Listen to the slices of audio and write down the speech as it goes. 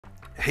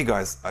Hey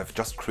guys, I've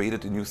just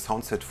created a new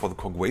sound set for the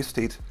Korg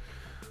Wavestate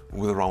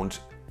with around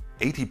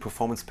 80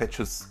 performance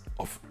patches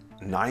of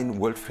 9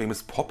 world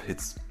famous pop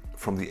hits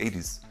from the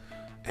 80s.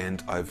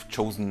 And I've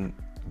chosen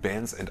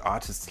bands and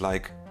artists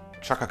like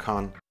Chaka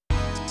Khan,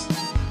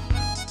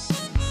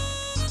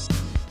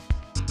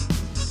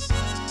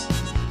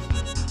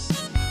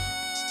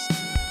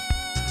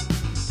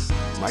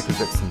 Michael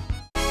Jackson,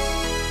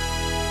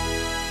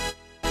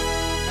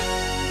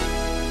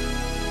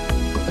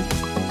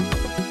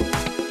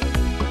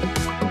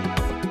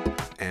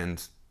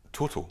 and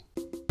Toto.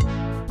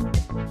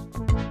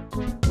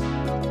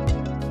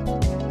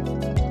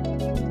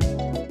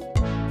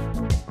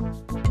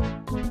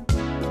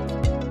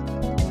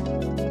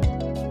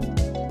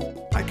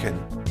 I can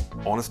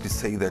honestly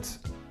say that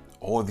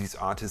all these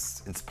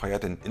artists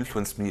inspired and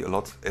influenced me a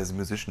lot as a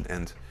musician,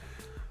 and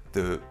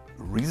the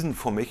reason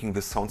for making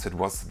this sound set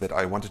was that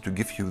I wanted to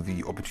give you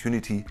the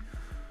opportunity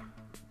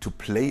to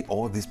play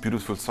all these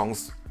beautiful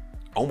songs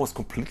almost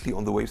completely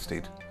on the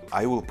Wavestate.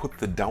 I will put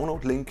the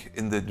download link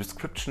in the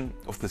description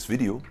of this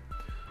video,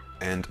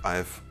 and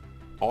I've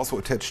also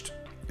attached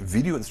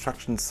video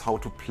instructions how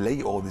to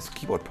play all these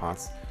keyboard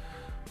parts,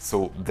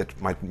 so that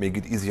might make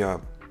it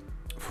easier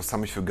for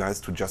some of you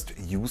guys to just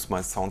use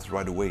my sounds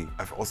right away.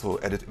 I've also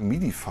added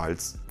MIDI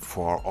files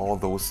for all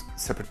those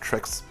separate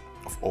tracks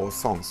of all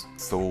songs,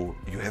 so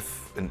you have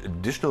an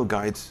additional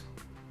guide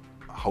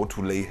how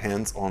to lay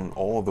hands on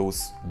all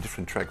those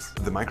different tracks.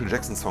 The Michael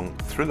Jackson song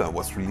Thriller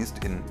was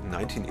released in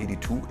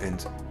 1982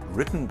 and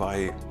written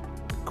by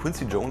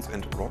Quincy Jones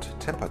and Rod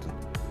Temperton,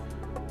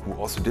 who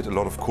also did a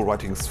lot of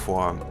co-writings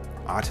for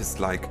artists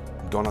like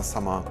Donna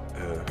Summer,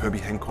 Herbie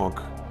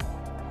Hancock,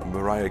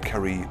 Mariah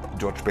Carey,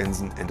 George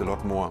Benson, and a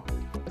lot more.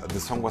 The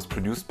song was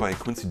produced by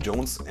Quincy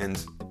Jones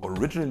and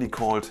originally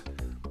called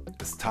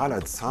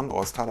Starlight Sun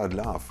or Starlight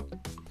Love.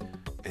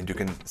 And you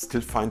can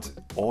still find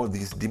all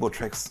these demo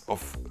tracks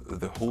of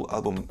the whole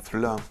album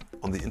Thriller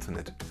on the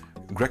internet.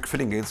 Greg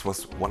Fillingates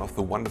was one of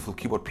the wonderful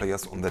keyboard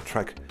players on that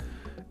track.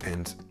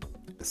 And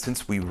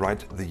since we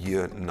write the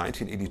year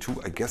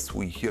 1982, I guess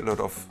we hear a lot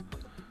of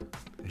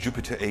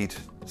Jupiter 8,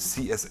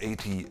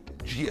 CS80,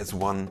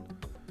 GS1,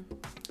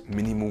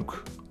 Mini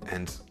Moog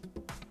and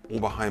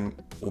Oberheim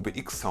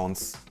OB1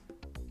 sounds,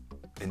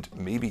 and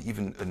maybe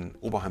even an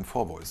Oberheim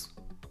 4 voice.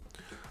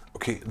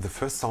 Okay, the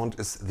first sound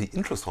is the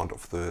intro sound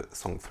of the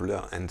song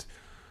Thriller, and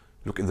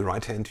look, in the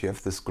right hand you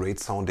have this great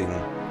sounding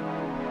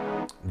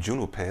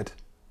Juno pad,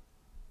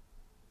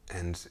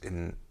 and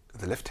in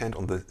the left hand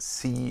on the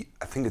C,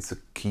 I think it's a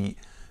key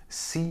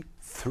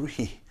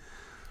C3,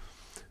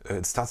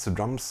 it starts the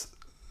drums,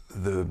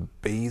 the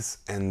bass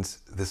and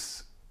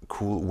this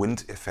cool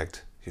wind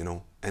effect, you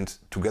know, and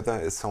together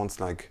it sounds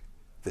like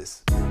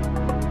this.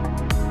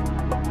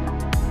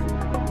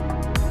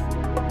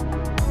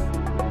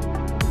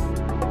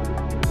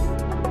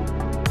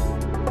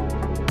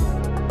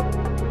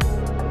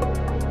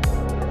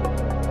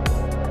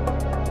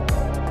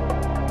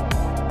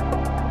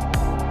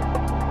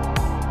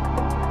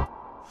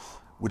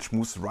 Which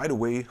moves right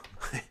away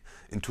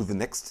into the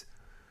next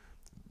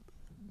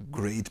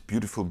great,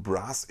 beautiful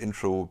brass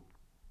intro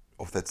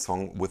of that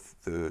song with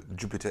the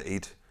Jupiter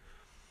 8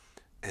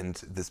 and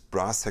this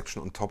brass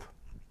section on top.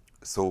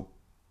 So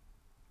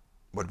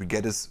what we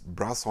get is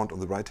brass sound on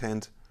the right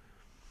hand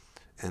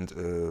and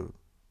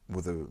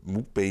with a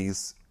Moog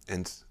bass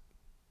and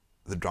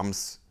the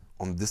drums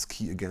on this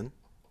key again.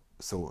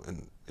 So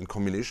in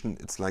combination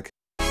it's like.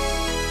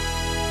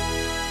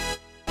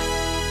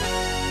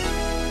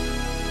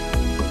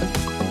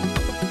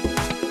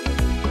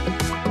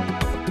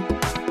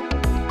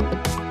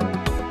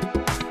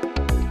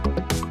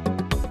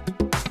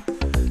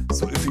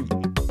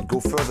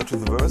 Further to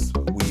the verse,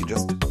 we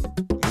just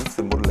move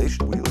the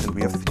modulation wheel and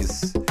we have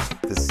this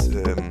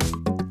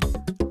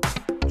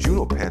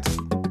Juno pad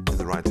in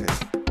the right hand.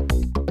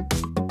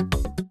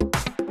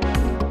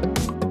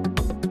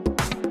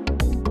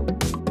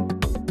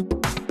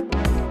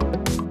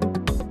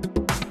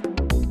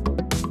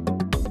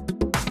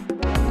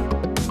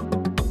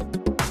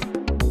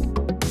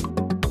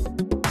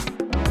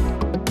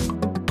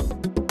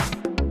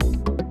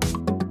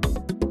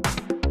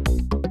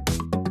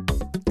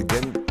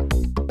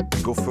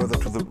 Go further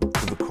to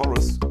the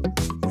chorus,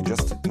 we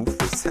just move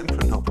the sample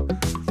knob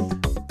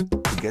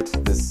to get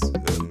this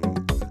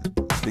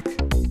big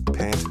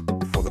pad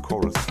for the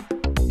chorus.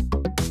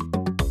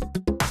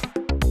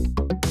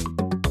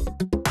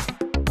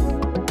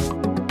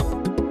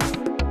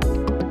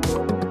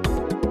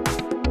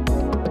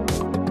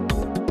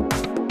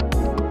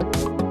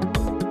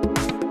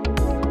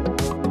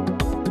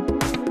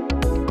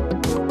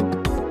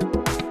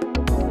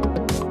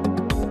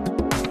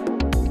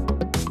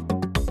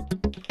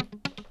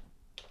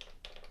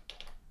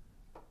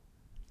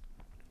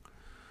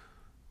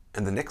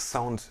 And the next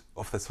sound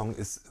of the song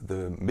is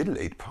the middle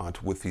 8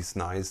 part with these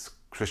nice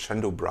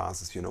crescendo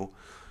brasses, you know.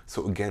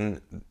 So again,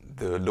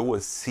 the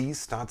lower C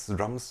starts the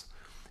drums.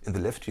 In the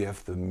left you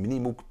have the Mini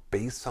Moog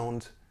bass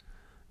sound,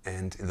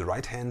 and in the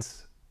right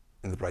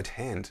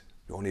hand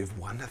you only have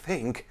one, I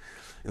think.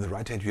 In the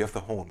right hand you have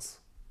the horns.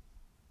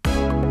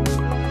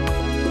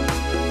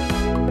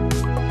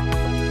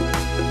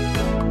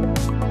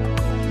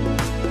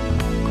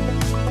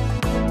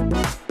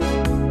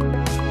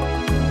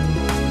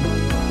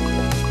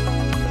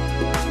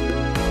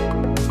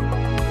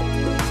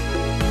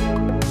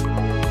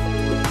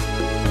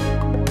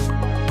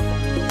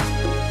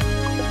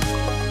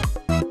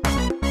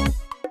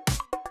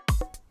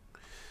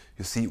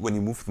 see, when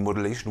you move the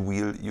modulation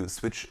wheel, you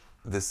switch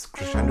this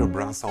crescendo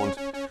brass sound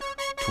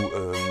to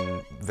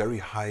a very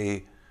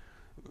high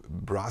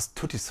brass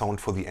tutti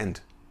sound for the end.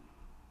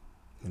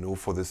 You know,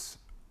 for this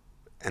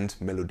end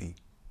melody.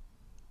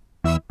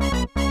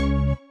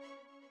 The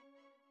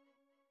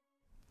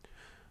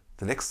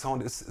next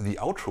sound is the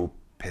outro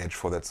patch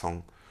for that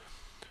song.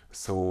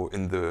 So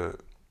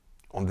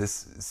on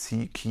this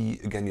C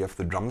key, again you have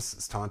the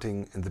drums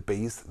starting, and the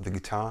bass, the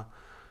guitar,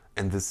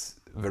 and this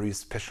very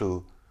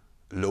special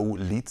low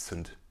lead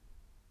synth.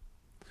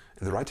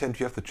 In the right hand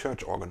you have the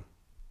church organ.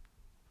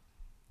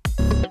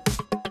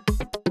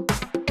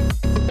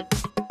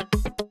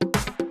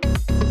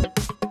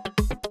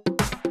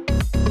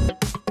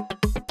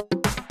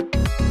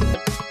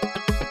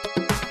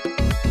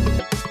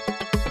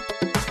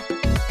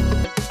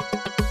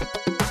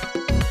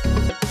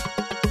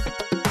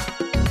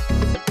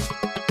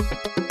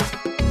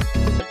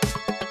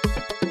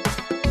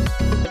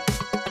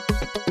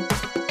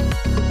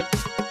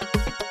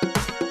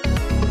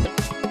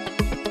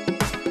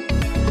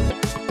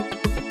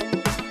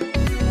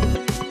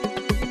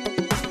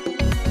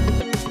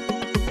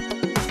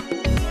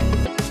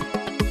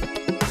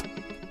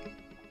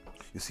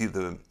 See,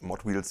 the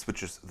mod wheel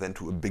switches then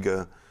to a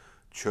bigger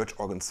church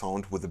organ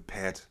sound with a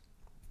pad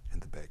in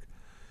the back.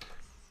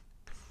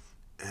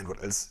 And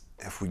what else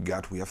have we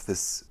got? We have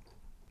this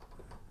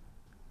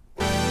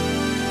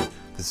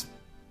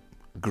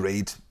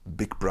great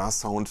big brass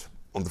sound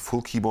on the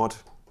full keyboard.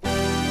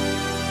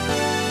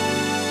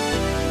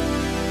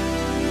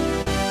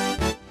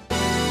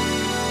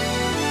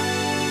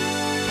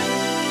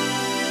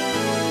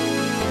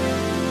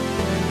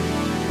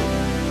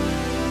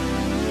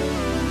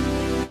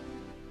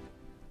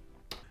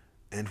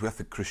 And we have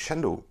the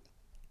crescendo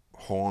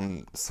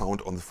horn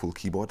sound on the full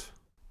keyboard.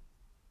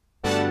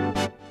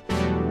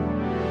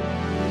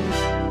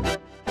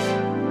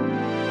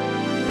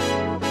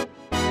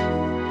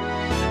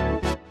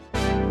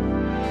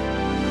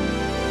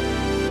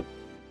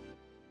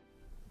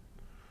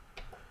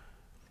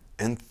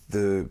 And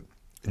the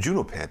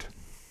Juno pad.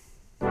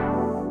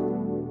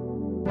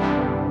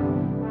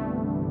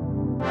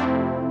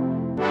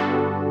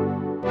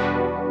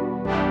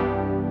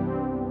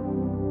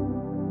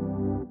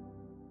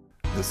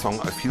 The song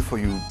I Feel For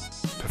You,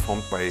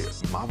 performed by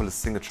marvelous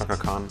singer Chaka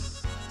Khan,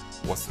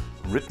 was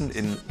written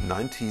in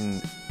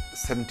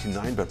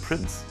 1979 by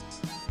Prince,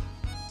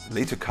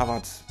 later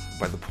covered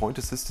by the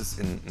Pointer Sisters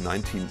in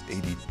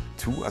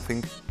 1982, I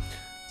think,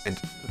 and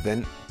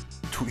then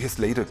 2 years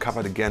later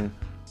covered again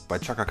by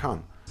Chaka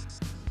Khan.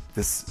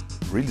 This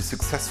really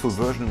successful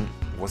version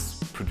was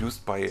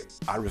produced by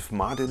Arif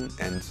Mardin,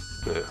 and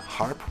the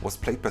harp was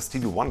played by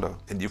Stevie Wonder,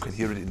 and you can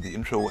hear it in the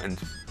intro and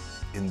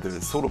in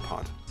the solo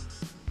part.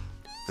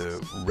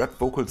 The rap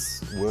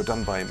vocals were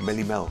done by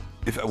Melly Mel.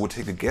 If I would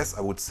take a guess,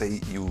 I would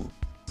say you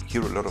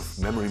hear a lot of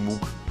Memory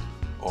Moog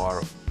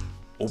or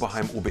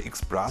Oberheim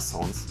OB1 brass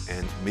sounds,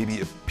 and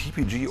maybe a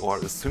PPG or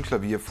a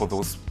Synclavier for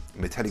those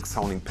metallic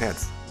sounding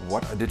pads.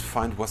 What I did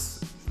find was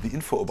the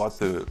info about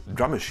the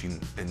drum machine,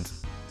 and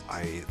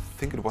I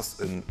think it was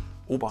an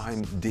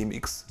Oberheim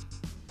DMX.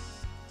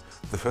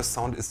 The first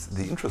sound is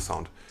the intro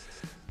sound.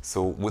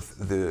 So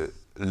with the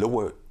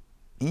lower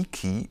E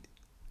key,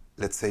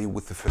 let's say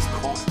with the first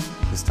chord,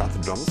 you start the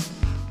drums.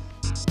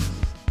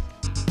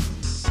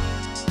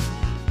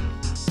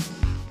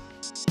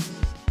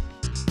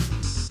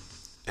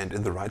 And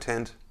in the right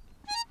hand,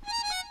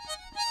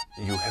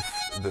 you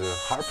have the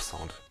harp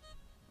sound.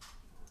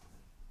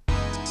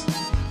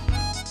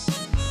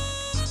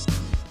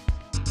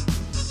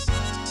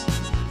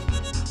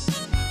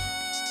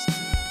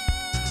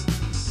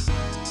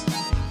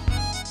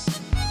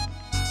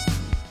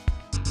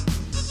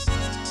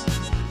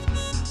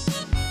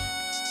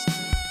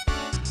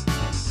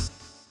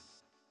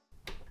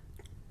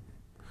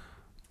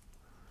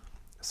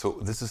 So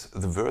this is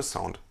the verse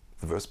sound,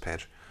 the verse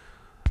patch.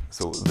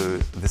 So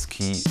this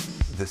key,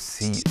 the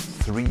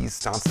C3,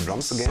 starts the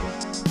drums again.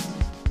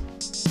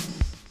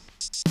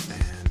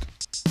 And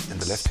in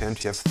the left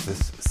hand you have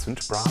this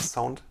synth brass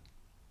sound.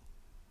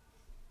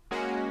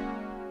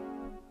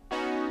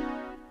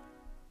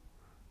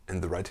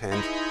 In the right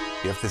hand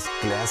you have this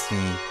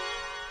glassy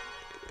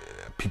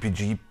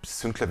PPG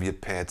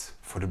Synclavier pad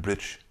for the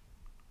bridge.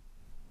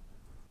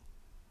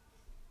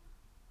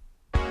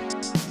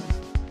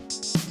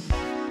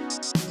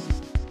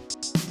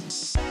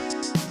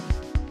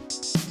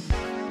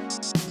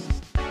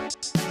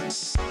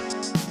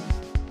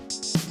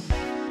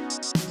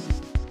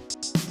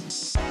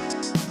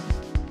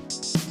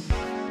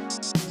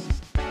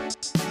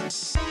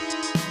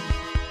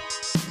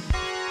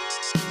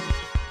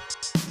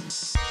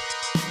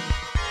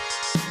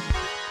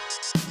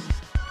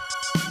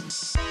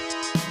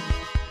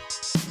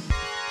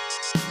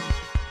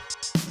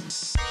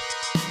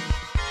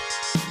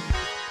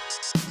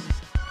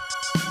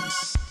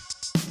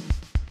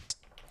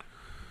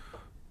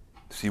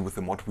 See, with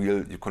the mod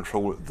wheel you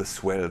control the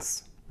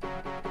swells.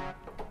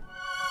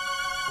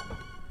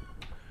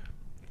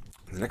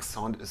 The next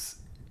sound is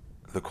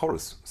the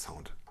chorus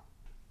sound.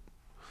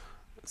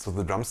 So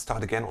the drums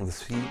start again on the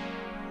C.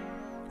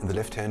 In the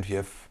left hand you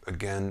have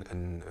again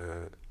an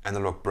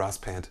analog brass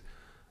pad,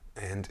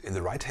 and in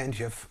the right hand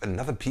you have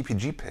another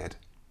PPG pad.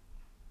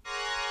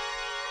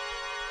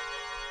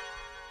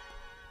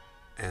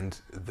 And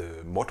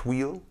the mod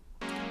wheel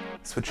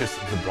switches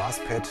the brass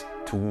pad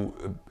to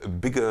a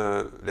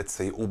bigger, let's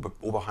say,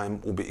 Oberheim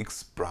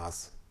OB1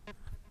 brass.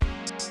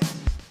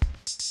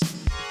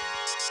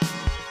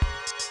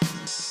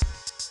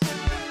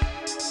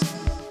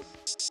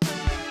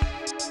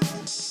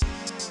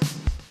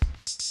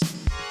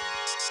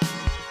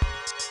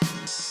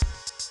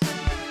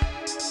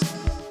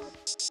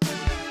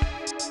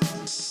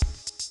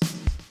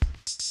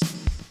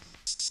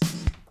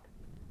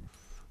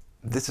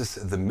 This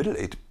is the middle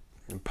 8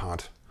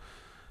 part.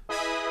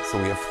 So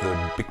we have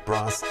the big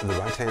brass in the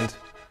right hand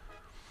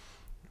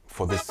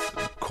for this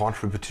chord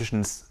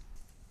repetitions,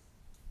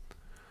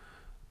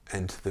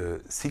 and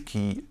the C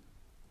key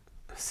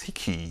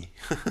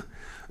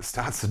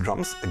starts the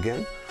drums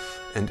again,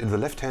 and in the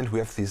left hand we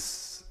have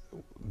this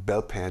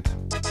bell pad.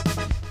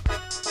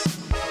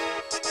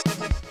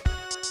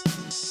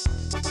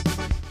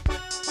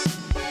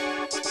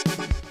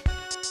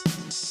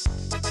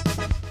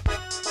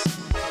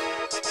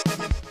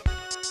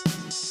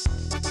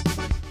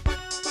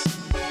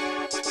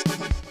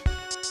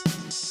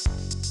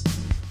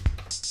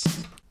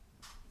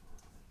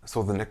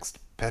 So the next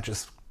patch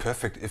is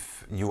perfect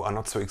if you are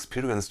not so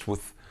experienced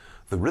with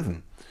the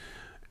rhythm.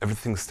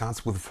 Everything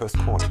starts with the first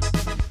chord.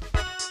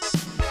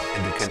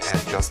 And you can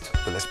add just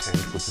the left hand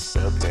with this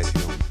bell pad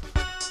here.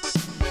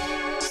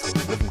 So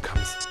the rhythm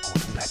comes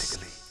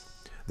automatically.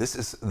 This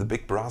is the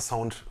big brass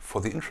sound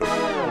for the intro.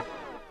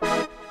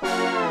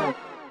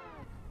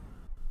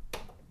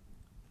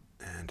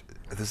 And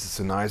this is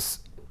a nice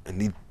and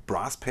neat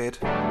brass pad.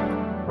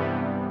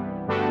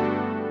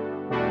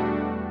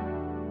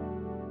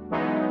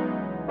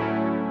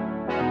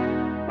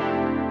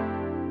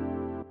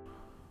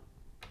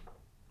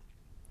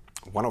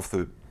 One of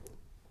the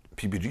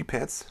PPG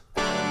pads.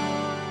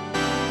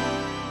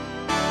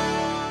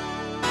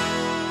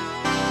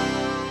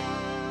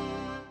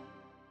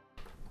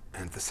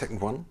 And the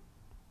second one.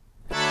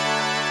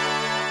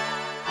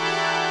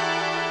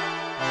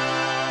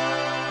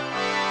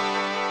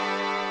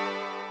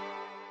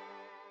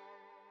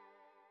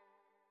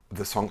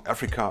 The song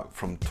Africa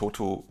from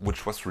Toto,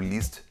 which was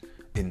released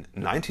in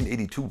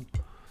 1982,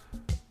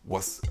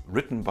 was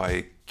written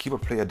by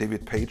keyboard player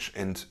Depeche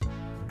and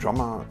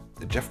drummer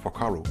Jeff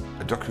Porcaro.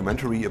 A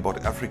documentary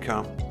about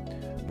Africa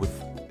with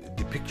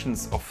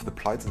depictions of the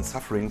plights and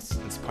sufferings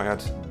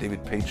inspired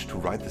Depeche to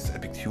write this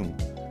epic tune.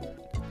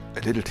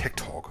 A little tech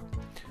talk.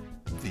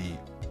 The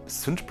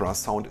synth brass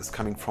sound is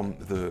coming from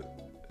the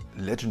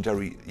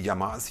legendary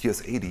Yamaha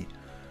CS80,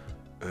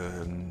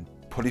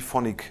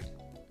 polyphonic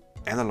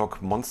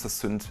analog monster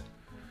synth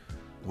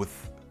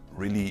with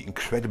really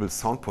incredible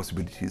sound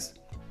possibilities.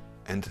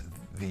 And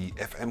the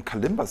FM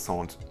kalimba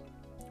sound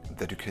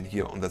that you can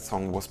hear on that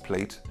song was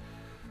played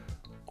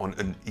on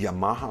an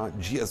Yamaha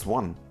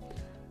GS1.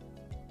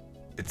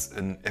 It's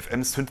an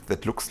FM synth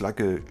that looks like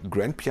a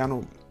grand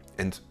piano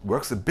and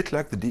works a bit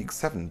like the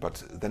DX7,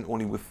 but then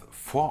only with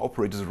 4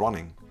 operators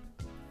running.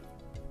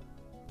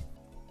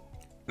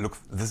 Look,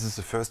 this is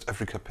the first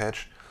Africa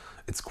patch.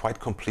 It's quite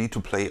complete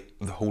to play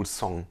the whole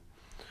song.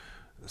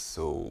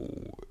 So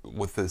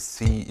with the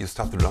C you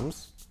start the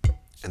drums,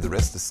 and the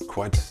rest is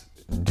quite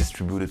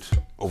distributed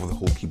over the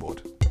whole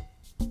keyboard.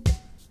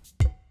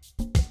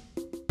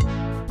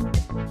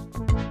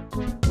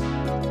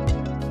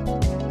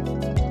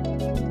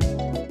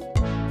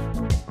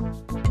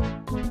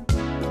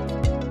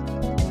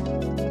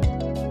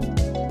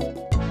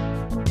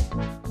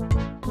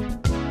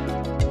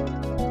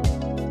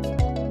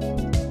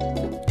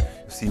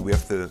 We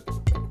have the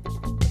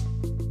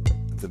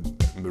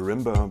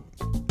marimba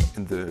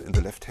in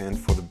the left hand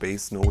for the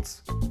bass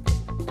notes,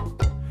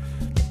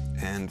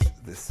 and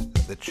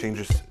that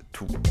changes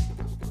to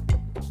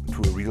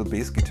a real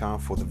bass guitar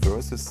for the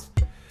verses,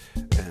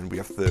 and we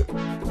have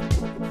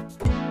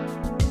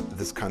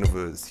this kind of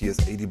a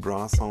CS80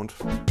 brass sound,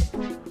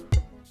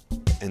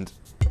 and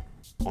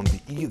on the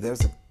E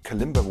there's a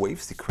kalimba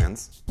wave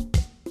sequence.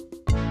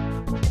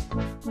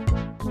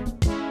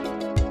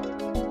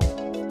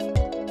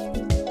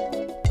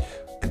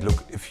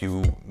 Look, if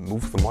you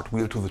move the mod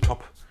wheel to the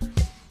top,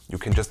 you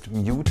can just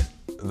mute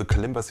the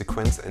kalimba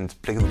sequence and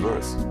play the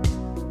verse.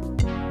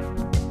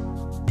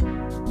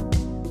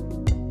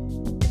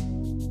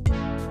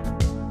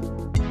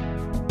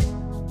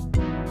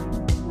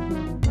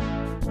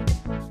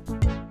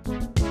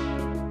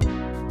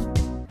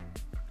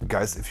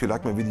 Guys, if you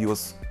like my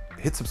videos,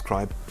 hit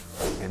subscribe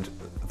and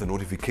the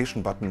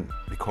notification button,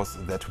 because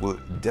that will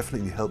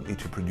definitely help me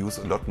to produce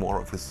a lot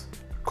more of this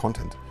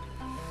content.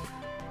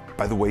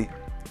 By the way,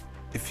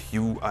 if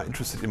you are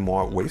interested in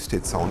more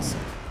Wavestate sounds,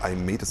 I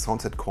made a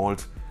soundset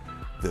called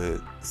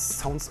the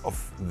Sounds of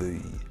the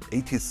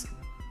 80s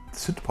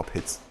Synthpop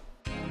hits.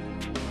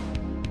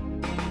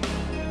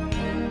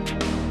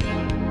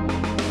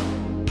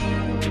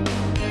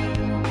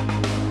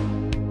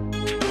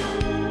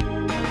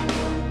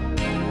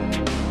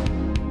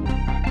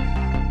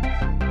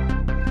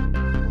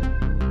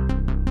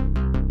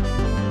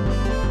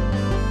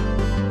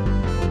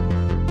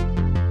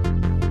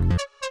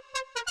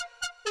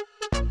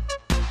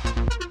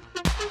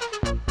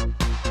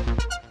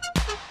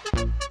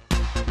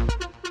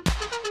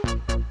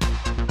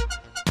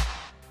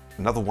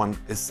 Another one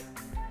is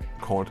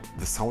called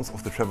the Sounds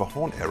of the Trevor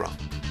Horn Era.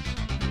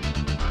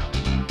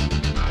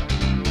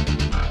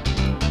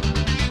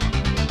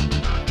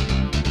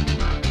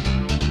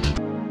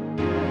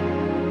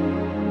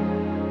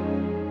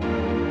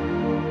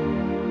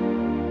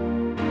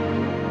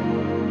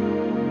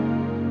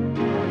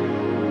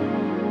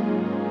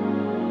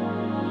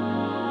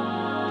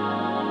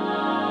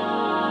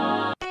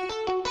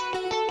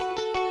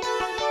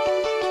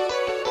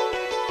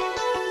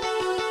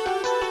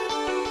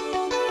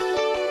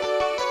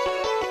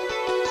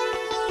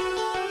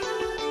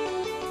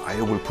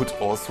 I will put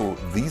also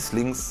these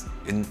links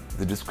in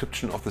the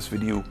description of this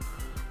video.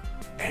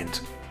 And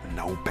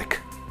now back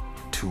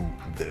to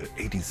the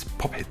 80s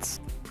pop hits.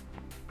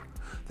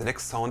 The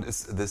next sound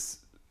is this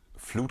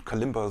flute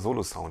kalimba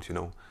solo sound, you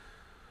know.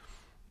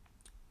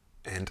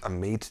 And I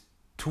made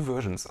two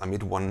versions. I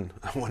made one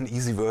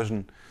easy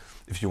version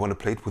if you want to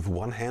play it with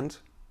one hand.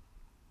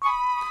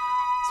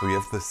 So you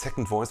have the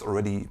second voice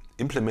already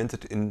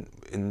implemented in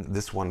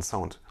this one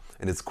sound,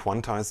 and it's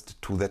quantized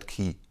to that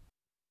key.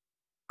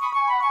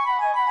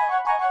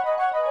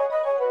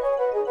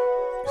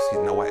 You see,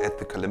 now I add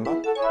the kalimba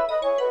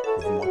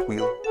with the mod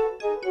wheel.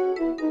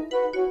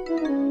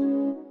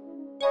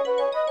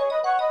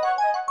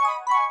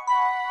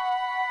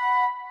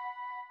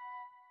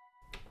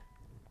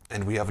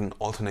 And we have an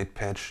alternate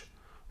patch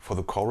for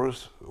the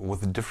chorus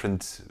with a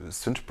different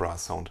synth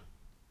brass sound.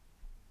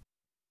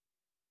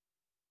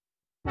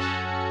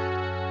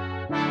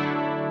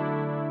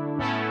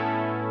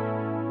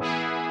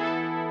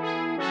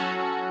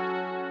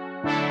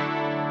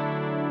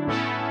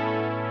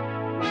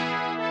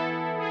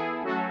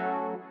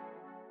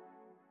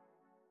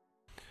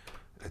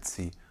 Let's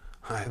see.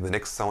 The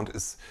next sound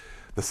is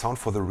the sound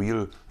for the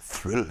real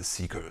thrill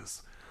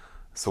seekers.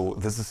 So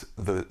this is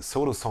the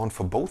solo sound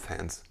for both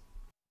hands.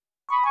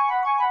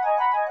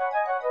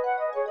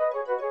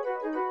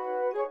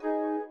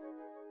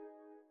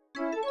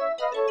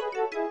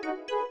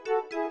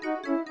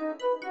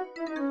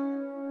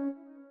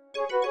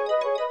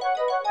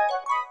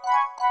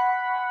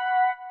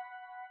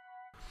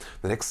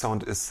 The next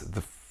sound is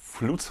the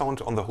flute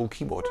sound on the whole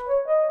keyboard.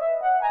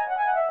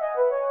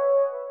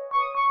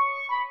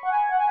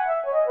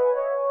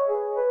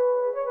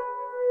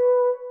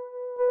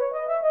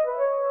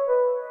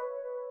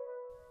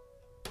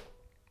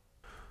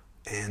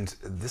 And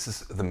this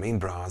is the main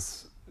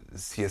brass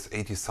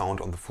CS80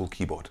 sound on the full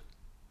keyboard.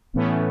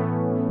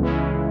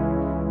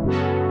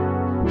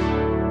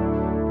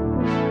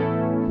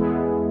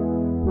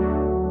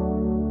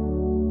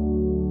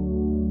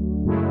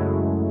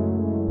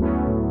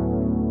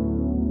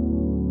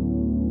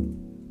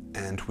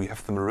 And we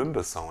have the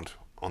marimba sound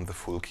on the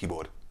full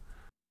keyboard.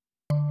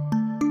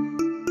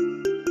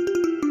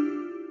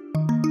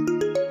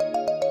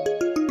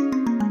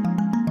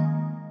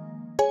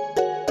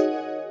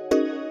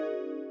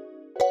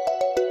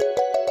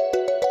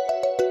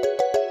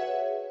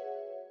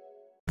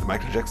 The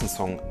Michael Jackson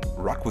song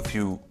Rock With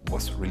You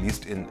was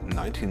released in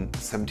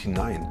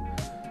 1979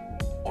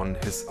 on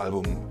his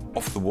album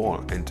Off the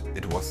Wall, and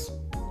it was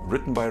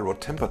written by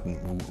Rod Temperton,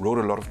 who wrote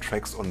a lot of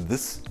tracks on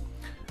this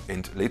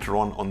and later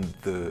on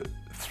the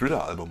Thriller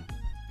album.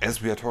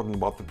 As we are talking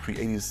about the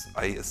pre-80s,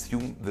 I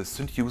assume the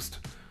synth used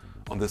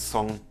on this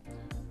song,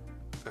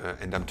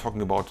 and I'm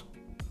talking about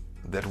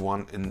that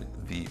one in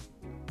the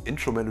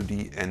intro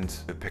melody and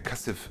the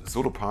percussive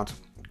solo part,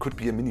 could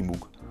be a mini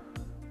Moog.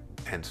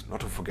 And not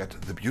to forget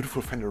the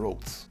beautiful Fender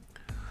Rhodes.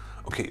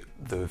 Okay,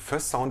 the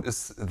first sound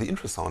is the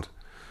intro sound.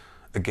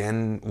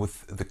 Again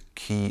with the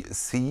key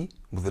C,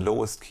 with the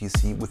lowest key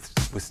C,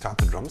 we start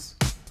the drums.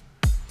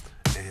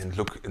 And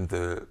look, in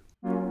the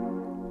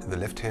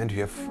left hand you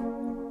have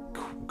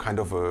kind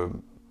of a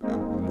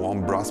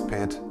warm brass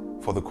pad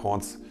for the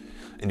chords.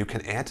 And you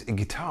can add a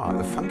guitar,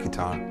 a funk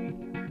guitar,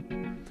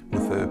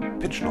 with a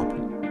pitch knob.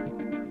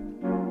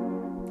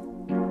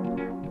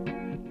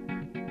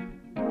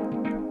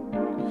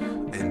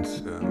 And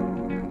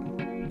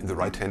in the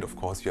right hand, of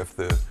course, you have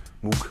the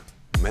Moog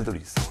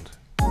melody sound.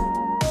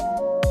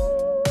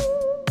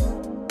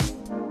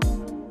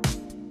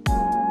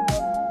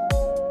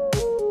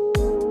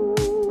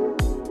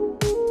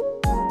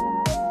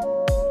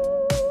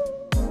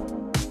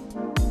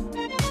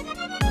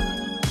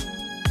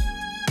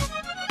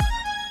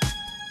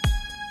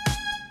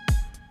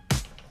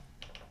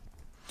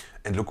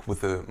 And look,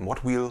 with the mod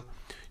wheel,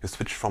 you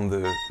switch from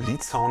the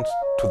lead sound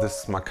to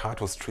this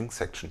marcato string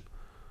section.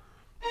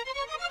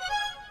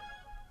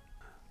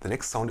 The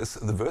next sound is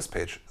the verse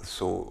page.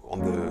 So on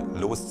the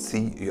lowest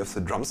C you have the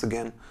drums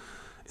again.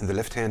 In the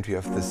left hand you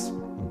have this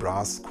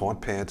brass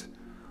chord pad.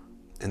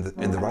 In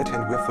the right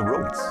hand we have the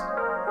Rhodes,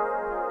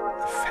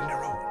 the Fender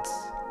Rhodes.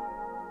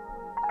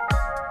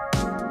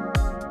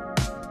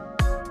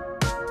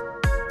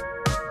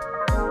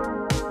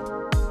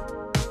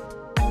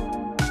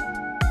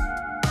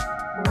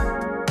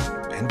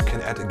 And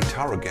can add a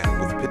guitar again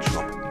with a pitch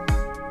knob.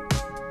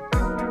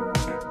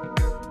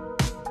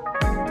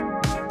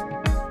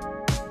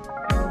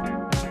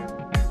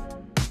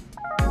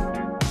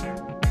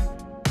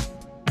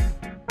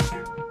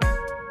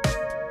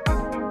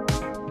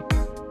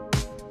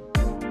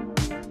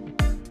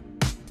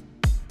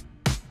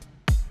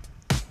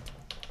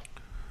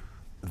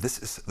 this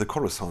is the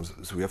chorus sound.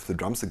 So we have the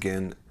drums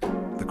again,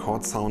 the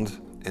chord sound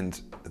and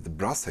the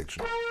brass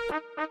section.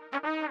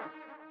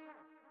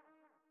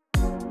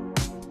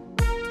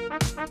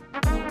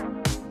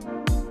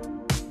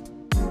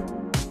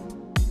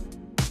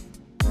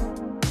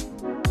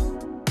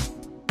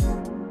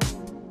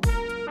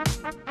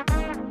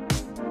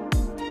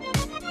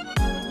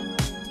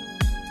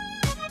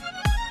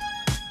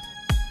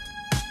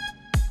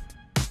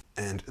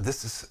 And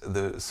this is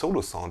the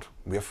solo sound.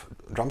 We have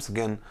drums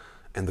again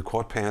and the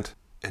chord pad,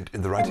 and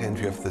in the right hand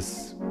we have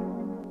this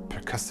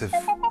percussive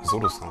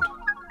solo sound.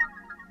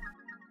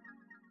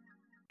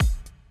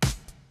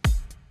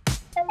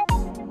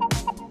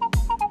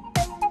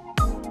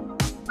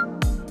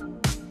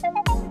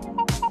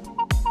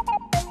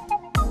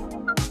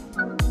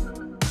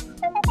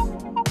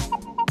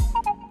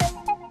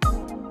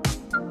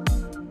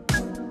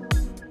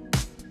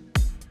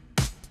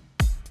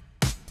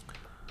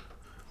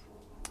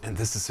 And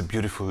this is a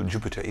beautiful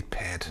Jupiter 8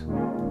 pad.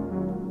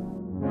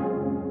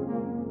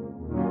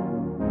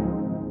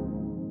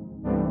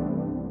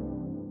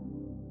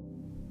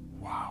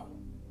 Wow,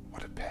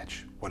 what a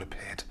patch, what a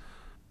pad.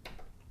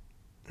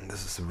 And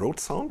this is the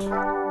Rhodes sound.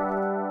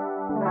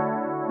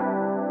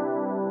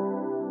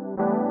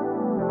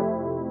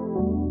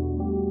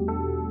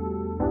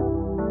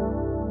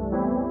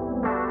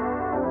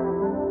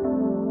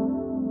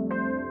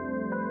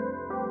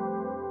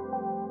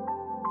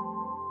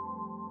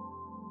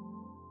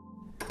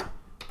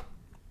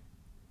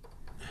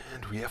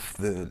 We have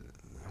the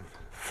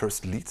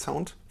first lead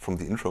sound from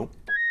the intro.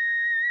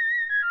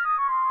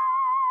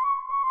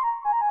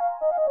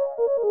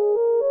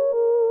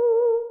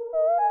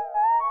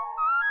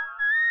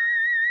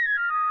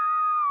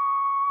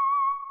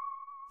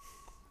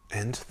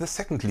 And the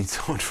second lead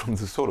sound from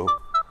the solo.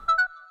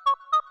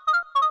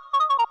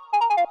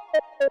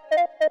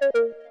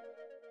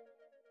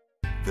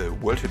 The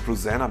world hit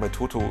Rosanna by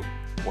Toto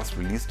was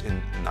released in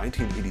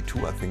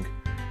 1982, I think,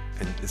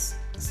 and is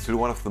still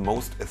one of the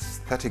most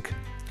aesthetic,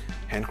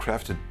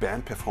 handcrafted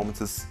band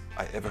performances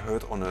I ever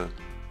heard on a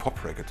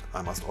pop record,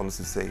 I must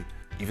honestly say.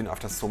 Even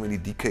after so many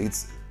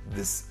decades,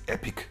 this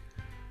epic,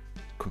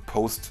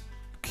 composed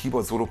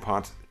keyboard solo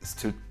part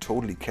still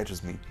totally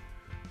catches me.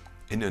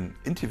 In an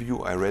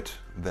interview I read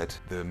that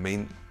the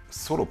main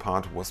solo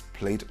part was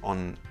played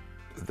on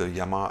the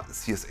Yamaha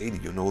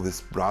CS80, you know,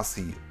 this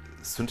brassy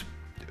synth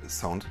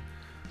sound.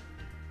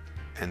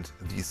 And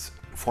these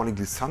falling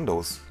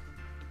glissandos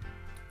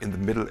in the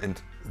middle and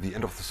the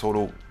end of the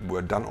solo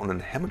were done on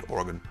a Hammond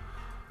organ.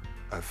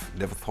 I've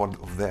never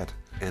thought of that.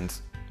 And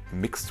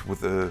mixed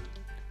with a,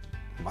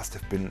 must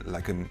have been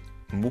like a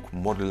Moog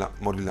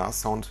modular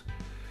sound,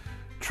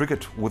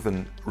 triggered with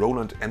an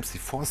Roland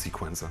MC4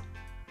 sequencer.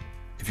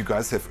 If you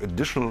guys have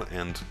additional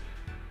and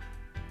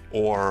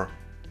or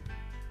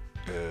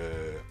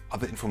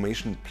other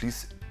information,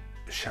 please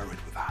share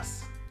it with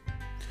us.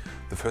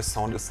 The first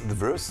sound is the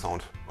verse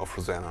sound of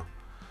Rosanna.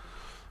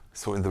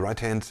 So in the right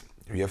hand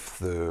we have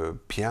the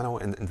piano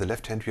and in the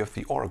left hand we have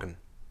the organ.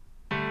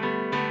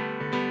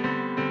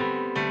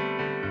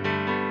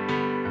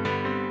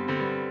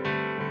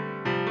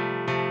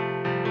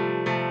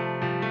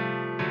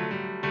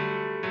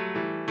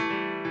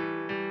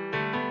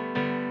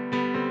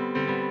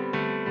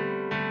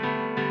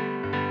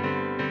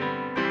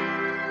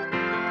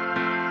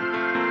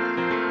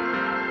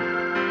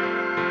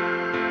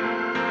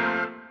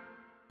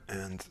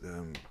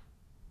 And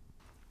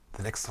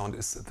the next sound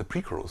is the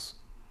pre-chorus.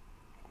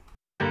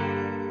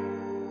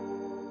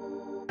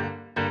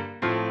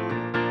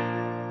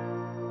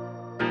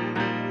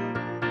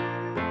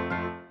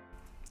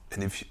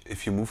 And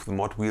if you move the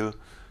mod wheel,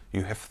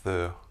 you have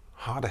the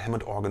harder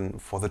Hammond organ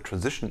for the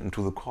transition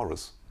into the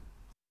chorus.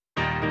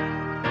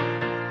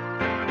 And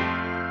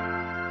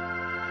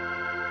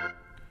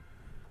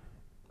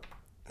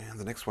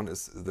the next one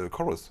is the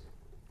chorus.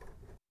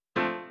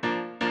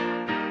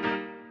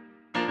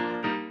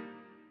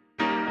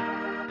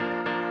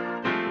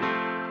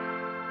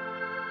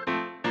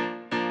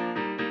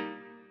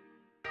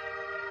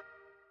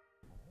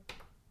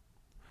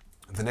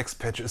 The next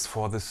patch is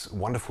for this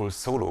wonderful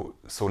solo,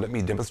 so let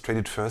me demonstrate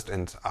it first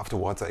and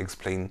afterwards I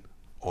explain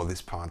all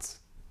these parts.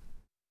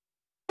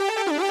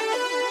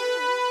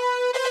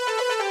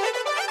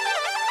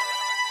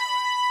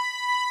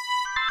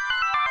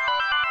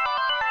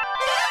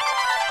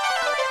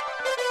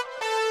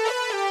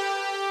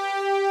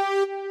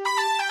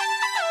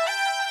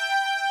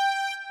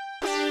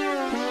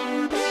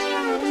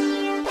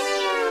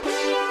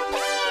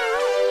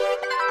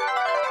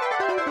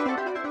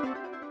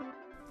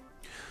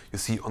 You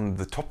see on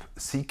the top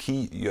C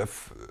key you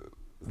have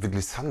the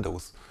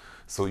glissandos,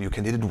 so you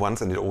can hit it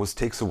once and it always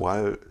takes a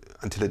while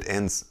until it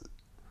ends.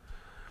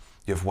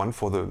 You have one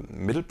for the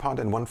middle part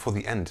and one for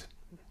the end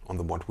on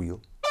the mod wheel.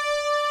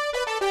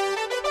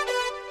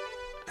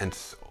 And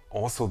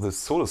also the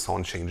solo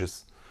sound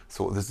changes.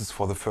 So this is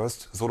for the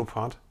first solo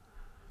part,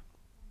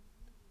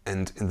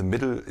 and in the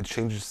middle it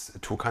changes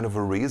to kind of a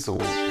rezo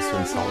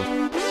synth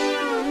sound.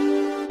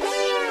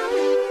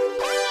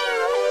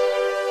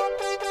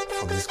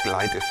 For these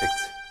glide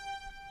effects.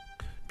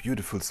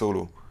 beautiful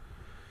solo.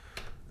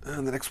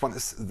 And the next one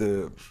is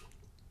the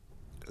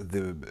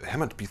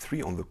hammered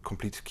B3 on the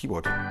complete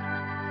keyboard.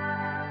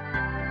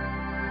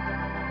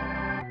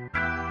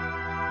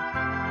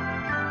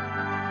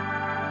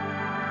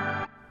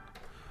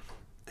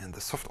 And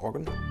the soft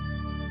organ.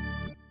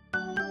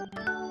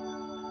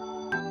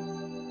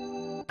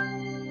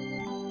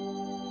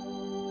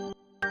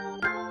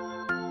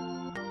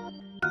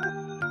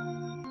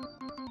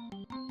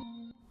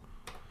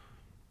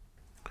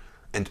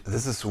 And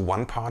this is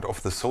one part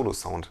of the solo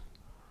sound,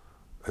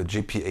 a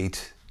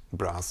JP8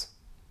 brass.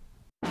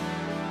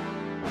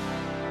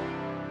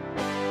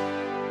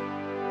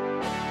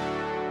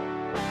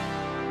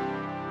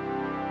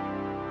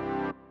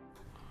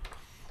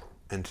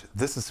 And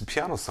this is the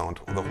piano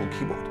sound on the whole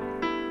keyboard.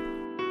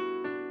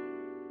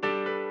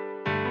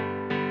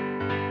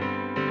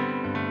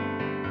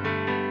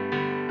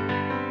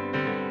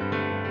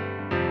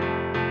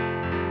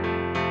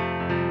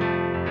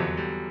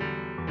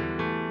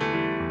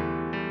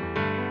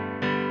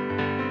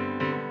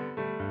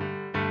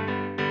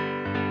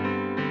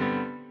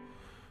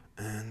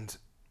 And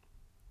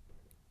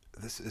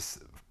this is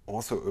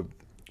also a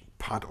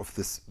part of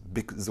this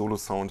big solo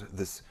sound,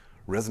 this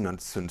resonant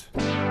synth.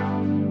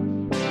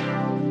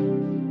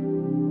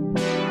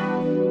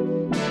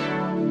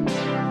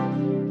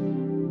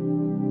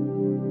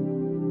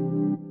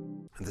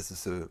 And this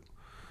is a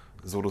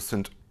solo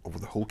synth over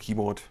the whole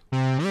keyboard.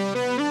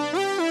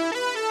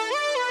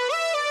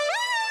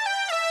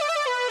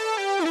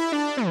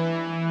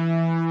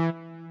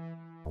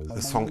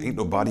 The song Ain't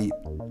Nobody,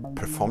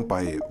 performed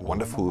by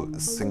wonderful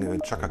singer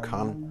Chaka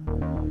Khan,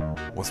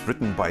 was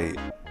written by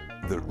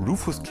the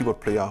Rufus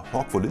keyboard player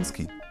Korg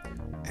Wavestate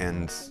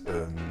and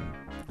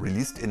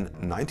released in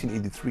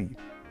 1983.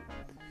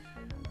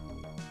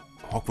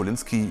 Korg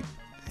Wavestate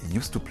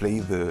used to play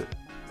the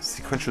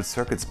sequential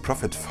circuits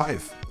Prophet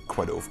 5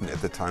 quite often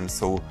at the time,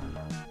 so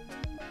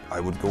I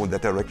would go in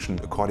that direction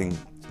according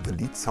the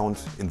lead sound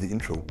in the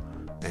intro,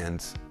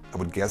 and I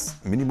would guess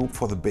Minimoog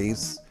for the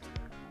bass,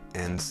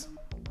 and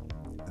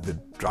the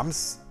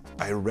drums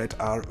I read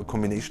are a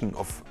combination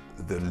of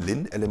the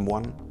Lin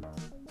LM1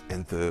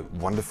 and the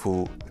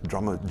wonderful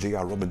drummer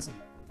Jarre Robinson.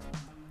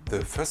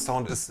 The first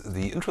sound is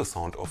the intro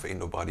sound of Ain't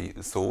Nobody.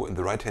 So in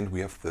the right hand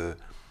we have the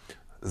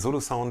solo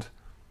sound,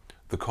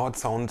 the chord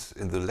sound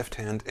in the left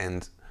hand,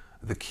 and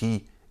the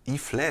key E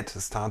flat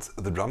starts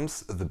the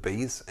drums, the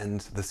bass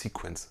and the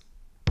sequence.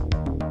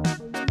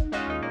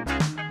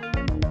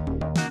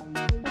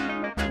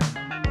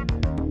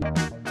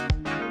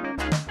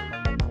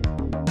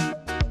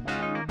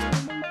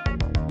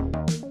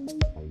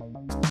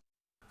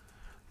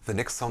 The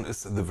next sound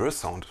is the verse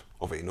sound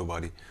of Ain't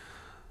Nobody.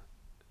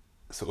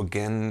 So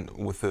again,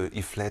 with the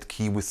E flat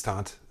key we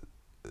start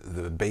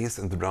the bass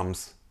and the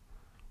drums.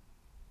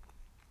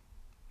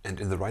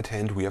 And in the right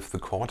hand we have the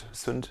chord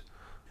synth.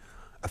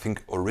 I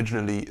think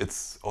originally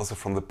it's also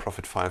from the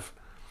Prophet 5.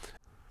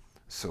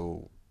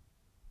 So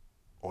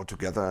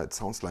altogether it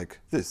sounds like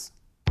this.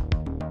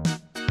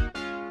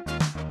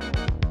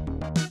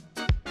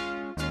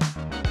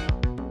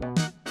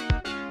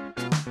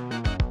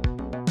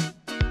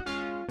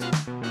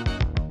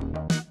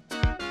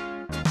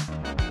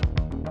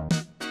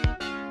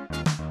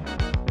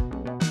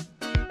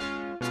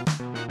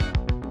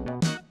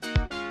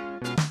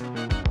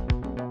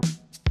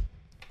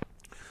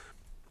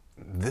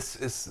 This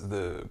is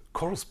the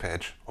chorus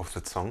patch of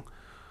that song.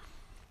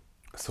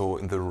 So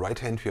in the right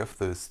hand you have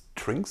the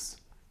strings,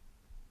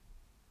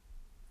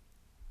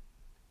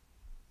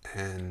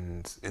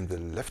 and in the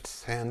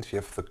left hand you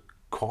have the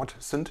chord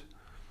synth,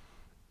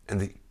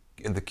 and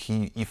in the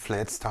key E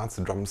flat starts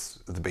the drums,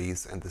 the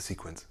bass and the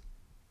sequence.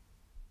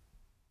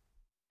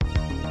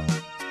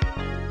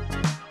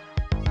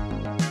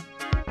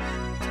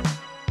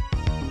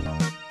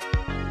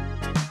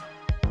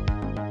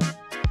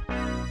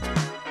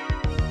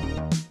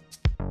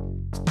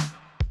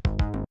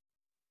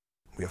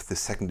 We have the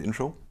second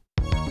intro.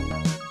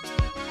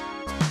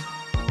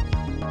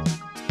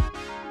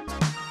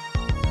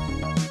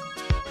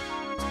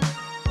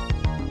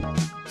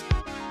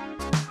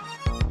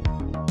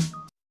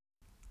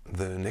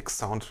 The next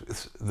sound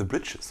is the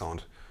bridge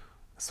sound.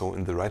 So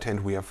in the right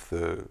hand we have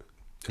the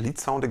lead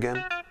sound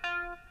again,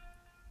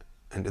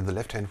 and in the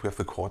left hand we have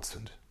the chord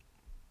synth.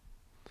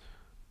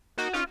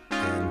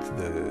 And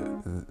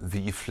the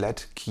E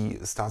flat key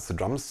starts the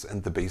drums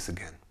and the bass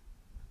again.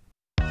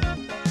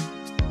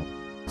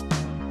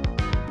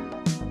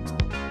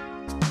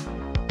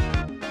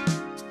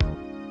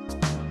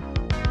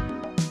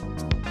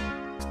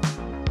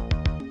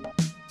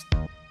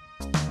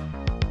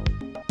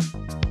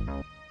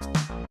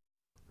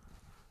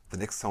 The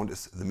next sound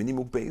is the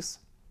Minimoog bass.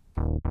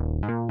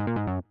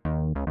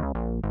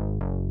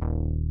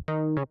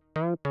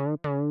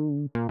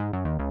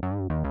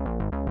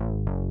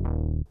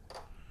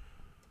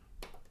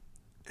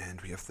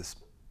 And we have this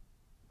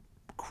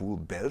cool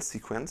bell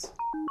sequence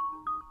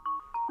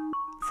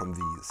from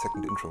the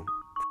second intro.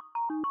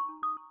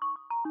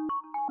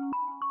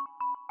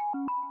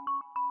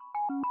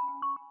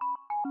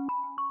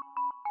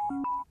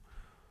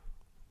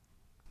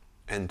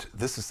 and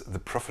this is the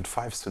Prophet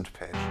 5 synth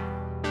patch.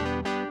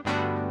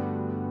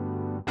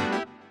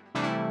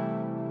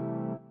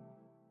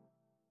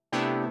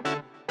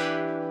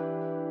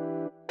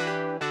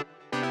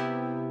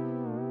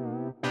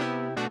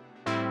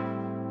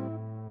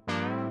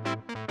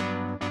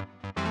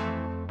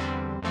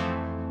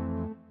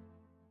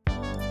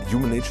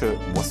 Human Nature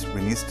was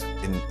released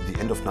in the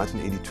end of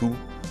 1982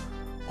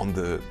 on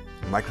the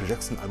Michael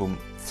Jackson album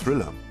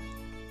Thriller,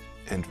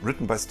 and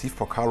written by Steve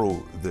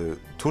Porcaro, the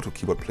Toto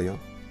keyboard player.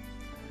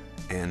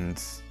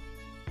 And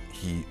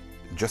he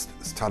just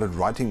started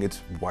writing it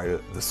while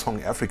the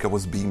song Africa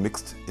was being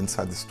mixed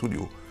inside the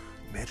studio.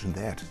 Imagine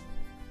that.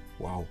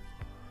 Wow.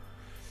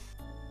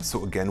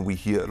 So again, we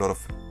hear a lot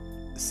of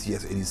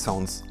CS80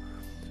 sounds,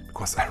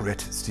 because I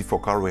read Steve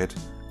Porcaro had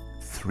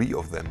 3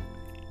 of them.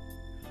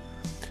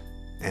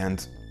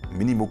 And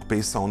mini Moog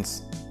bass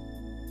sounds,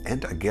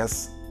 and I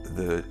guess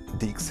the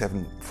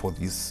DX7 for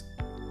these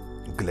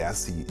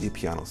glassy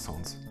E-piano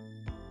sounds.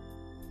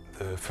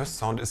 The first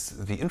sound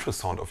is the intro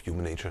sound of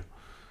Human Nature.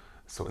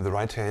 So in the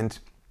right hand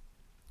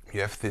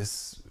you have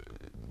this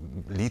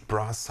lead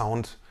brass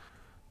sound,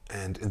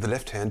 and in the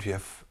left hand you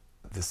have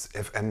this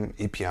FM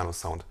E-piano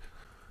sound.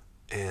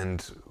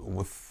 And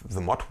with the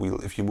mod wheel,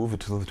 if you move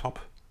it to the top,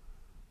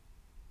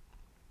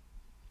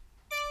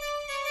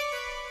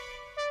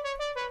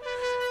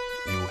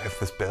 you have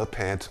this bell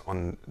pad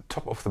on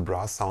top of the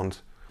brass sound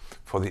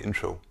for the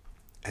intro,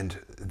 and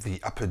the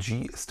upper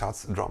G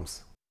starts the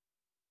drums.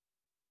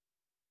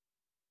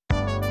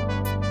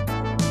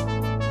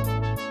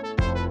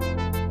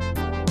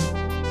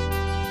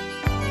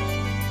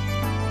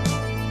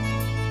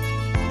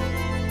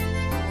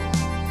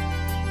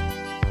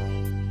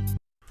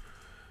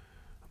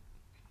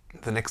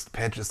 The next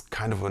patch is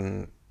kind of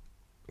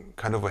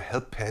a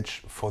help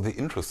patch for the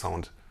intro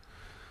sound.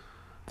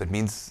 That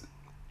means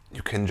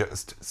you can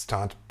just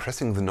start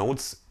pressing the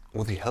notes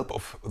with the help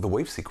of the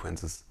wave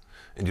sequences,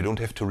 and you don't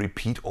have to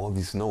repeat all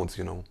these notes,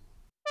 you know.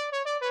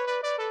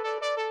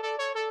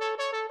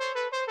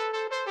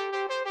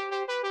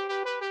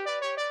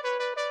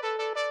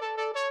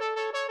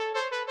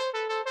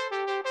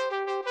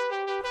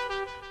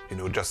 You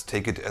know, just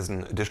take it as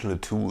an additional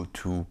tool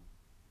to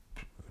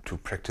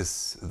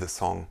practice the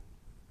song.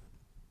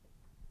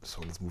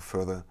 So let's move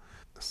further.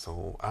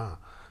 So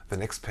the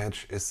next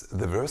patch is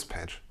the verse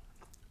patch.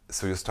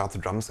 So you start the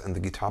drums and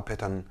the guitar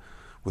pattern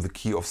with the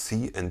key of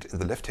C, and in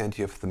the left hand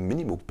you have the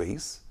mini Moog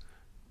bass,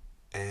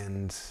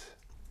 and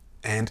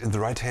in the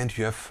right hand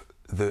you have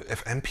the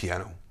FM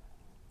piano.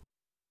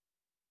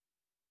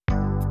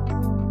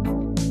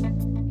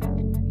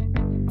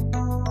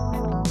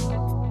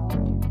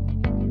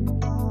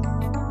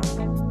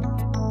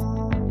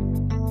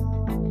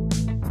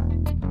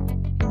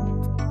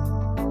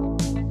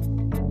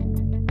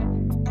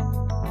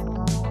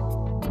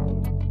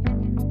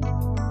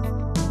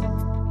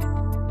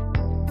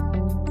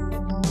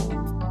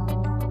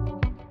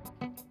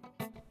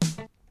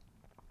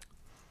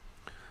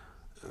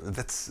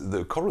 That's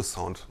the chorus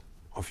sound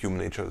of Human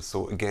Nature.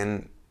 So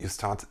again, you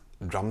start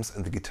drums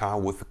and the guitar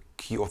with the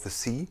key of the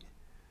C,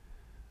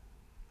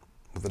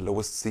 with the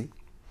lowest C.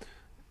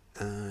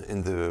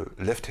 In the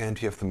left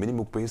hand you have the mini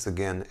Moog bass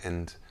again,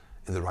 and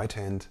in the right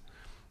hand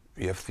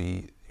you have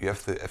the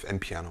FM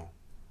piano.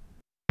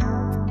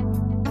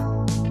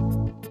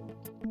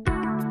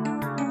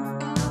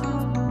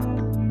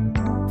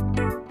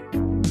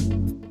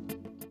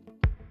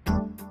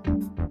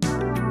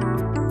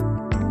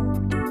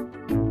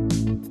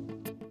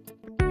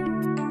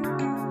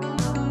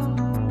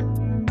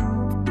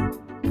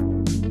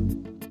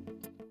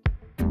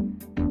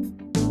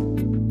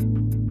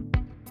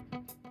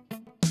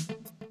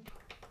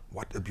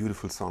 What a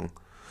beautiful song.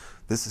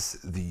 This is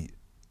the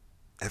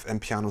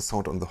FM piano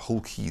sound on the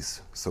whole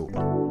keys. So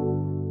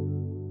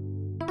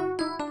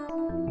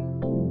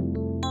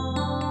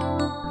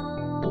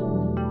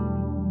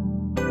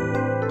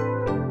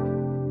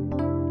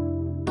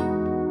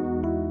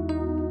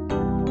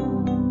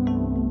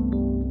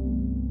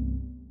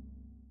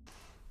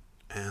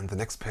and the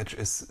next patch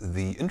is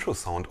the intro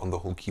sound on the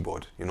whole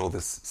keyboard. You know,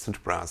 this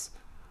synth brass.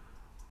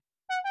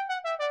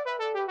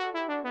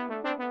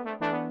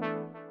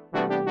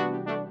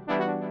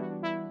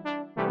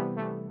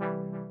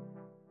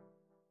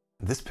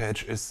 This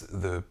patch is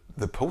the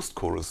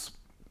post-chorus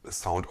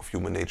sound of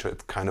Human Nature.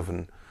 It's kind of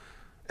an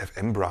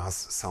FM brass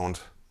sound.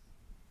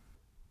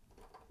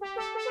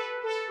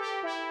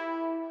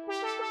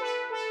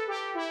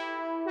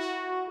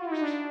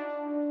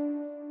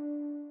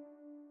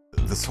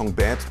 The song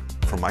Bad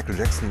from Michael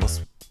Jackson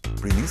was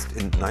released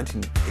in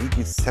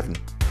 1987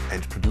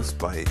 and produced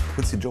by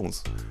Quincy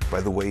Jones.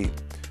 By the way,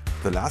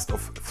 the last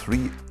of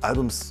 3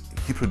 albums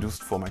he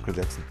produced for Michael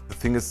Jackson. The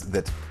thing is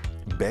that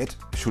Bad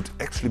should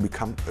actually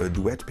become a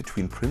duet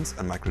between Prince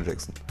and Michael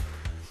Jackson.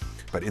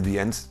 But in the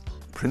end,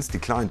 Prince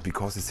declined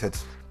because he said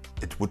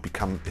it would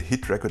become a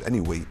hit record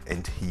anyway,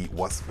 and he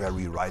was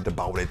very right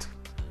about it.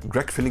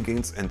 Greg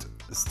Finneganes and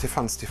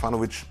Stefan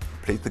Stefanovic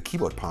played the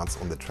keyboard parts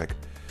on the track.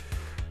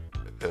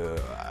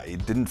 I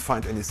didn't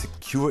find any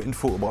secure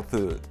info about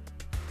the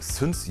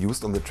synths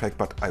used on the track,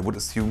 but I would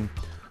assume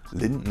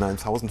Lin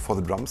 9000 for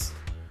the drums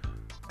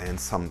and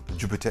some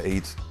Jupiter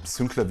 8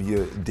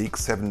 Synclavier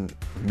DX7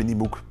 Mini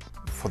Moog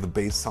for the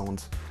bass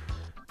sound.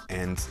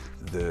 And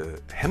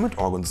the Hammond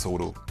organ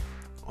solo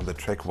on the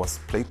track was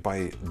played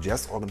by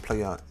jazz organ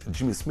player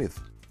Jimmy Smith.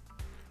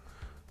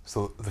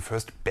 So the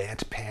first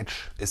bad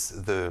patch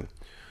is the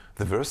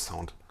verse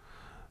sound.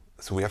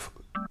 So we have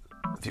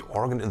the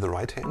organ in the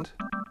right hand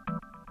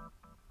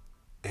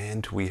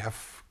and we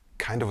have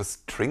kind of a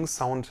string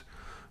sound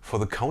for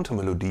the counter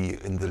melody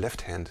in the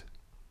left hand.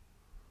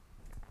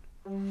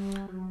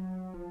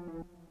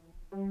 And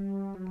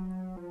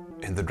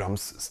the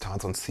drums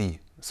starts on C,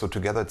 so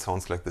together it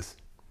sounds like this.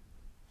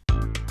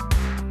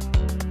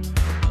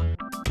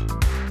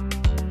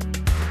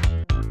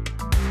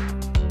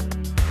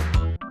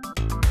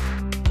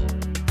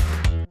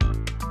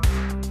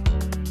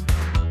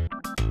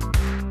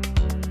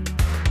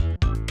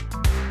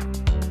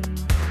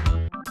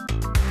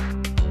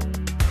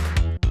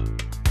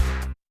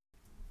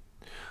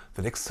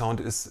 The next sound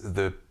is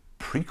the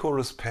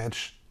pre-chorus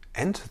patch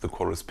and the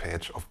chorus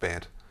patch of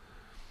Bad.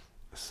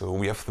 So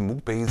we have the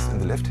Moog bass in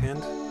the left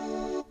hand,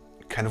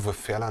 kind of a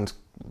Fairland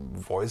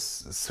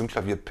voice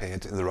Synclavier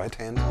pad in the right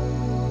hand.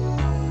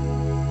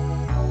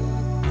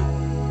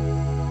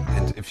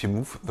 And if you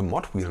move the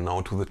mod wheel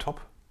now to the top,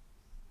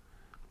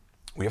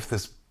 we have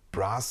this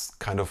brass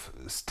kind of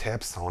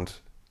stab sound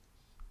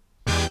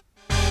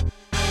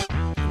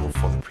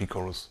for the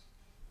pre-chorus.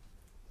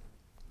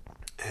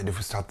 And if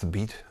we start the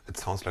beat, it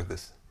sounds like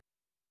this.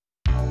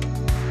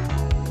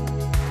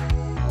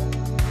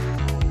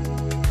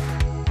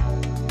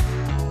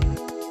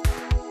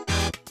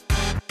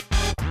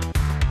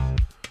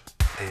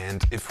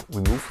 And if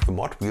we move the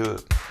mod wheel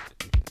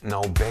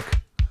now back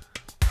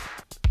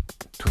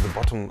to the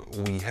bottom,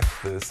 we have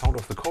the sound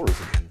of the chorus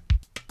again.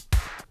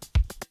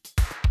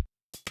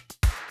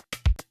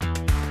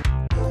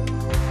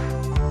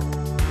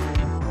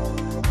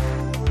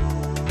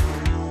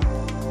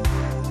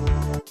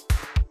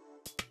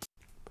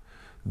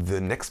 The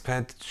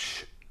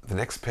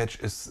next patch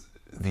is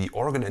the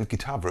organ and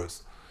guitar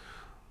verse.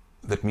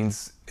 That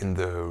means in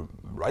the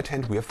right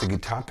hand we have the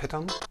guitar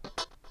pattern,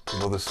 you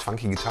know, this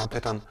funky guitar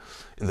pattern.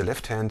 In the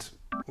left hand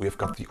we have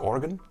got the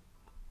organ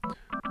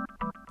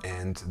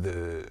and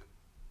the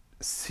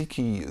C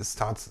key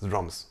starts the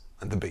drums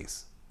and the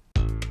bass.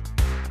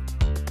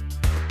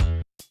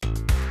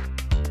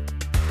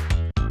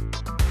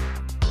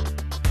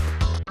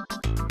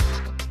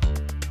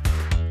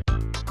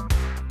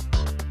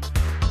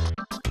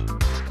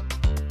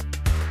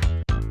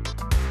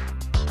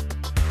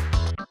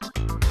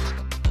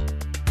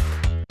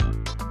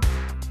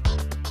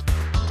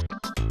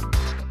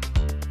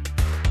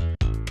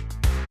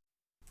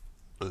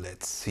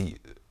 Let's see,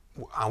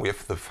 we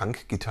have the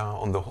funk guitar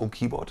on the whole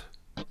keyboard.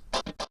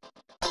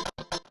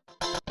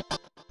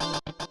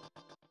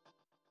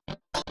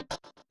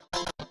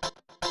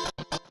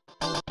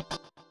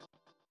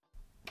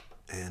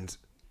 And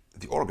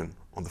the organ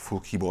on the full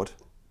keyboard.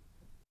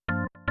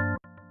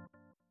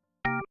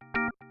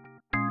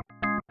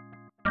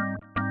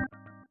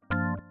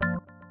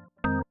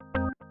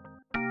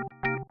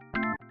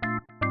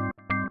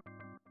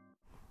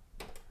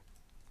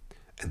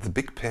 And the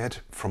big pad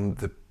from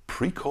the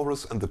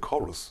pre-chorus and the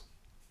chorus.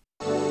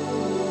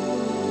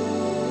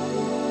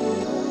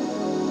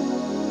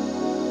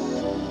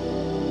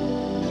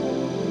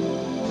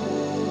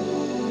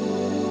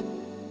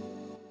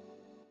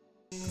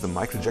 The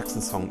Michael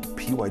Jackson song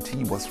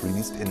PYT was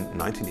released in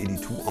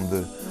 1982 on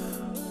the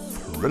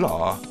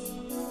Thriller.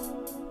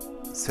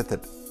 Said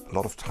that a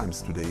lot of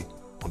times today,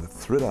 on the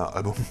Thriller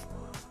album.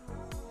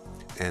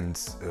 And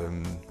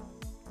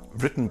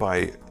written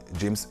by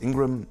James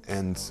Ingram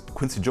and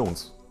Quincy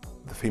Jones.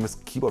 The famous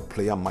keyboard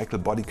player Michael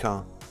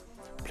Bodica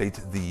played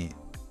the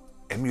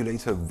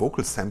emulator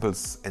vocal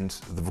samples and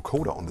the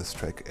vocoder on this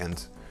track,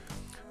 and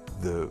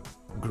the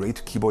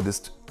great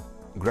keyboardist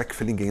Greg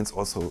Fillinganes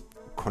also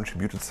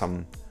contributed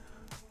some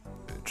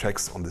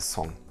tracks on this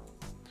song.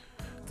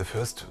 The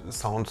first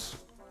sound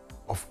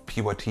of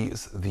PYT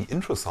is the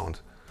intro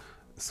sound.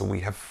 So we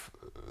have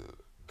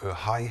a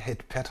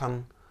hi-hat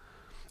pattern,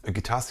 a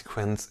guitar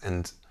sequence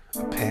and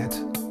a pad.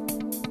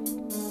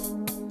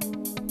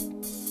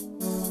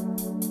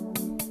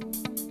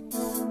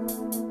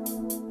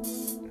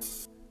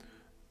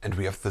 And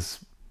we have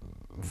this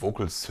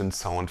vocal synth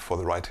sound for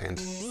the right hand.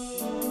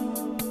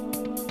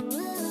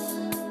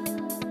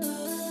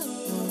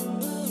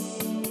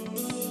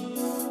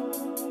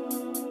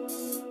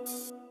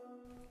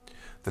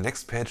 The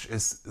next patch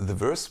is the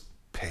verse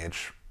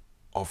patch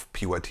of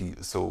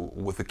PYT. So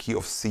with the key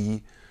of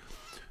C,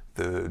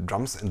 the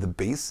drums and the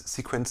bass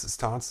sequence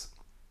starts.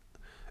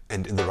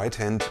 And in the right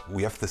hand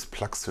we have this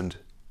plug synth.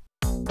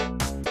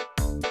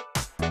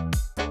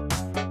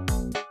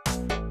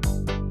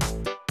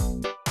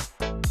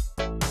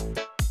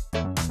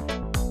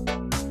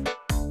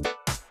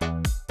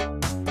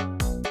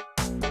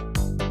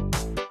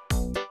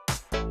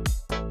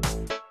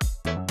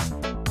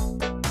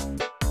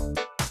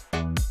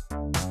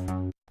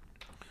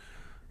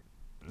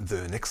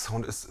 the next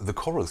sound is the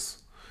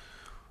chorus.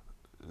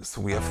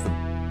 So we have the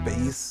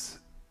bass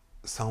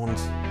sound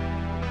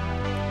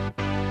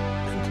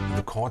and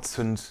the chord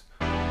synth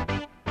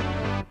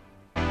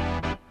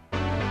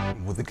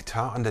with the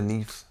guitar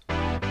underneath.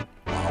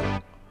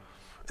 Wow.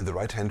 In the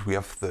right hand we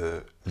have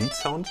the lead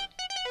sound.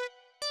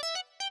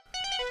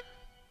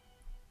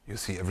 You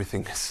see,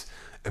 everything is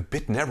a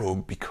bit narrow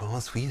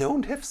because we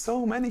don't have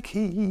so many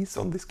keys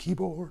on this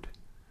keyboard.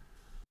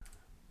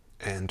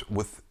 And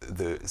with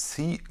the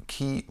C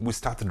key we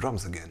start the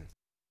drums again.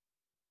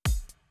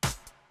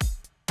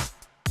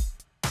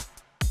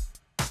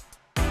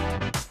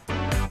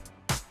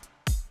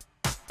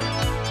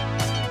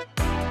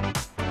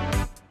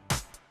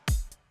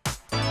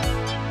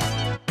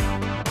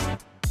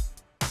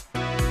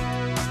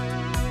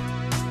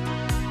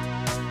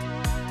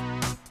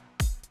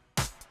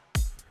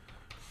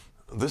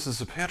 This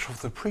is a part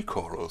of the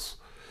pre-chorus.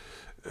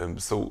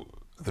 So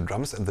the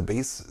drums and the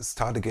bass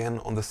start again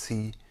on the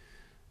C.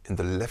 In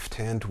the left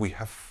hand we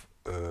have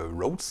a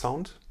Rhodes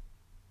sound.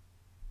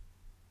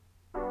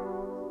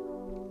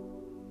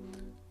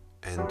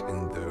 And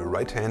in the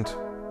right hand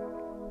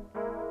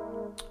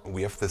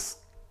we have this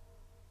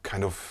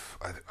kind of,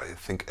 I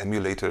think,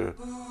 emulator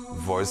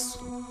voice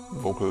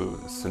vocal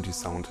synthy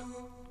sound.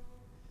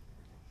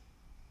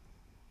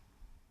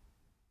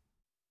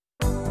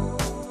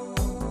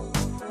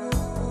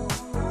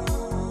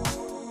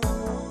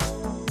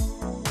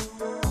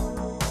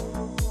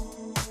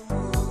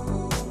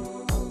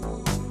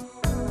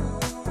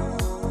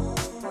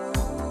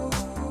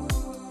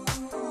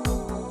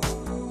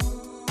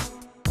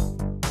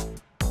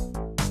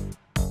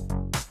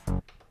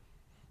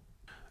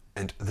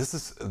 And this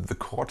is the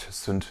chord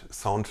synth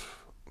sound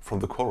from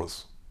the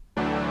chorus.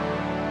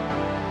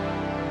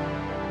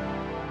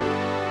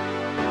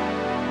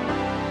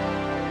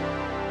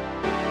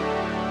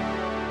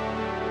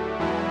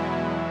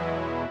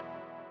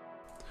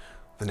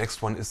 The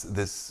next one is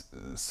this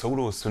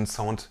solo synth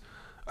sound.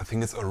 I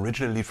think it's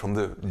originally from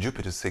the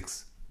Jupiter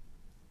 6.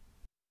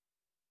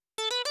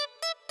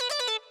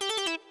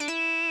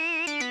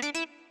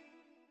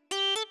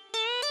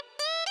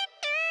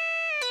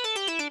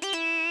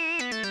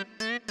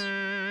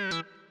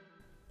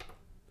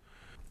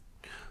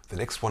 The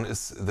next one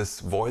is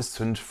this voice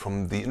synth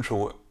from the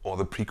intro or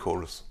the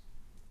pre-chorus.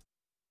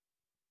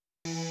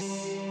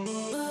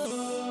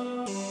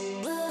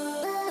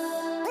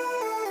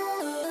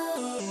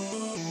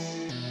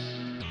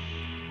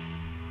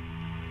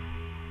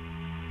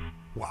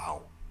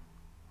 Wow,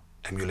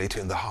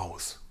 emulator in the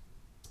house.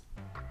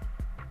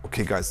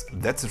 Okay guys,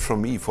 that's it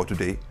from me for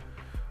today.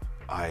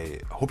 I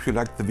hope you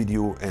liked the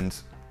video and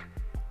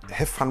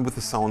have fun with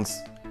the sounds,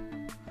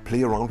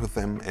 play around with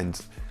them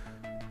and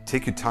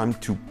take your time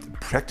to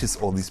practice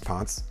all these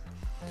parts,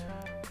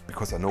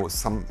 because I know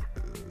some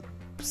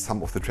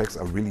of the tracks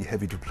are really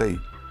heavy to play.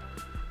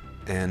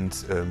 And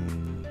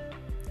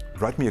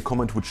write me a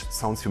comment which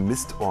sounds you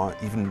missed, or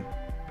even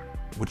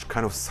which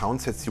kind of sound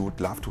sets you would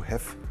love to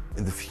have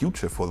in the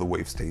future for the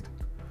Wavestate.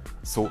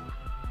 So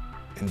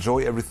enjoy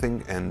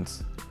everything and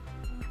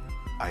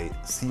I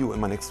see you in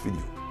my next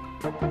video.